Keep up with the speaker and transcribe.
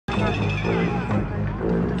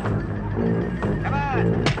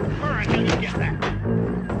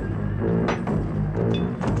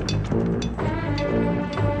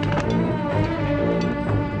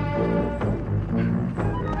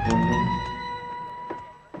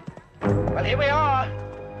Well, here we are.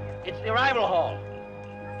 It's the arrival hall.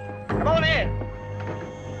 Come on in.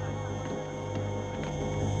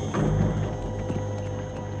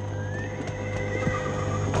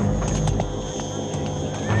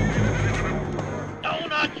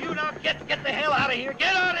 Get the hell out of here.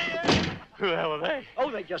 Get out of here. Who the hell are they? Oh,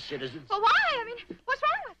 they're just citizens. Well, why? I mean, what's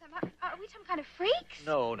wrong with them? Are we some kind of freaks?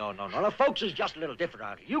 No. The folks is just a little different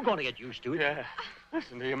out here. You're going to get used to it. Yeah.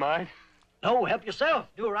 Listen, do you mind? No, help yourself.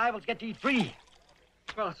 New arrivals get to eat free.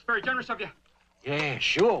 Well, it's very generous of you. Yeah,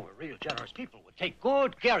 sure. We're real generous people. We'll take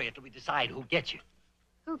good care of you till we decide who gets you.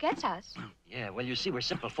 Who gets us? Yeah, well, you see, we're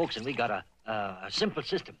simple folks, and we got a simple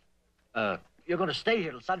system. You're going to stay here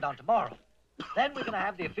till sundown tomorrow. Then we're going to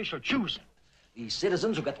have the official choosing. These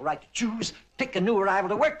citizens who got the right to choose pick a new arrival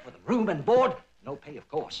to work for them. Room and board, no pay, of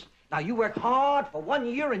course. Now, you work hard for 1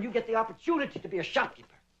 year, and you get the opportunity to be a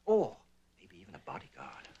shopkeeper. Or maybe even a bodyguard.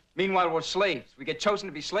 Meanwhile, we're slaves. We get chosen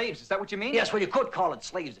to be slaves. Is that what you mean? Yes, well, you could call it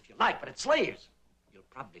slaves if you like, but it's slaves. You'll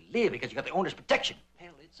probably live because you got the owner's protection.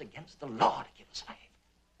 Hell, it's against the law to kill a slave.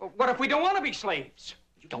 Well, what if we don't want to be slaves?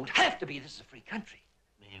 You don't have to be. This is a free country.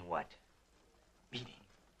 Meaning what? Meaning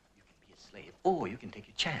you can be a slave or you can take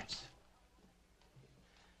your chance.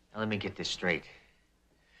 Now, let me get this straight.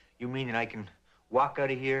 You mean that I can walk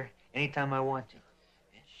out of here anytime I want to?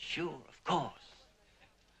 Yes, sure, of course.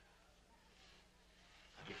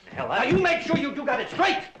 Get the hell Now, out. you make sure you do got it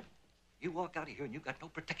straight. You walk out of here and you got no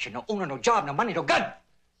protection, no owner, no job, no money, no gun.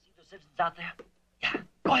 See the citizens out there? Yeah,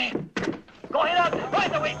 go ahead. Go ahead out there.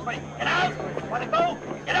 Right away. Get out. Want to go?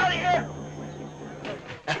 Get out of here.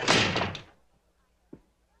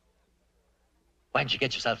 Why don't you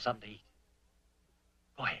get yourself something to eat?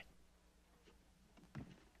 Go ahead.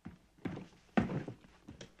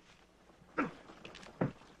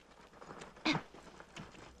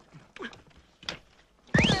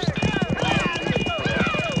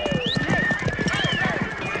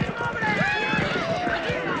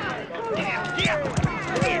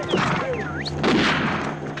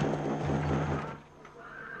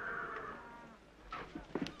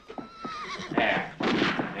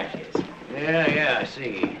 Yeah, I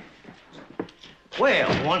see.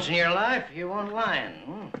 Well, once in your life, you want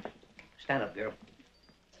lion. Stand up, girl.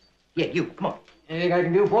 Yeah, you, come on. Anything I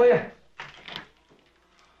can do for you?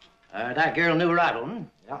 That girl new arrival, hmm?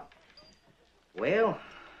 Yeah. Well,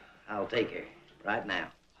 I'll take her right now.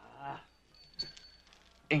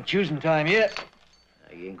 Ain't choosing time yet.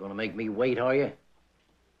 You ain't gonna make me wait, are you?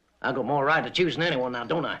 I got more right to choose than anyone now,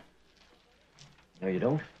 don't I? No, you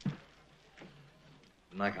don't.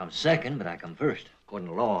 Like I'm second, but I come first. According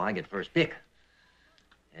to law, I get first pick.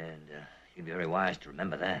 And you'd be very wise to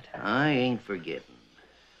remember that. I ain't forgetting.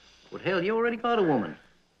 But hell, you already got a woman.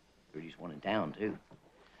 Prettiest one in town, too.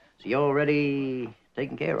 So you're already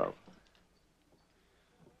taken care of.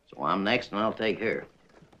 So I'm next, and I'll take her.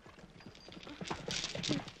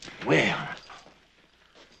 Well.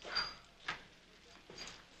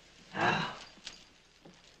 Now,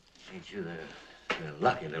 ain't you the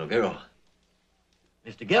lucky little girl?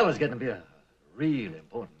 Mr. Geller's getting to be a real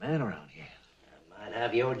important man around here. I might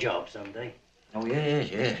have your job someday. Oh, yes,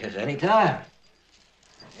 any time.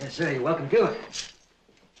 Yes, sir, you're welcome to it.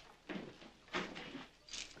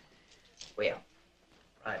 Well,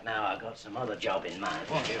 right now I got some other job in mind.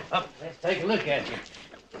 Come on, Gil. Up, let's take a look at you.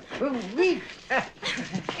 Ooh-wee.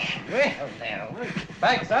 Well, now,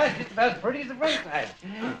 backside's just about as pretty as the front side.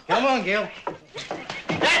 Come on, Gil.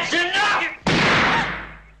 That's enough!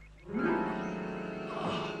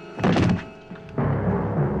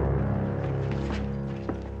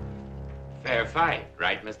 Fair fight,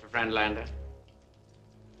 right, Mr. Friendlander?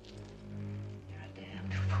 Goddamn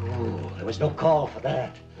fool. There was no call for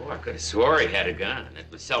that. Oh, I could have swore he had a gun.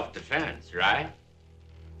 It was self-defense, right? I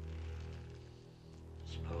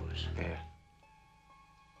suppose. Yeah.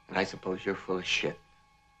 And I suppose you're full of shit.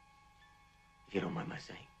 If you don't mind my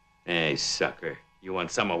saying. Hey, sucker. You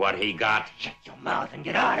want some of what he got? Shut your mouth and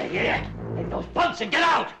get out of here. Take those punks and get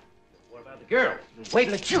out. What about the girl? Wait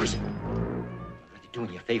till it's choosing. I'm ready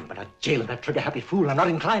doing you a favor, but I'll jail that trigger-happy fool. I'm not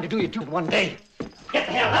inclined to do you two in one day. Get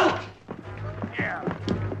the hell out!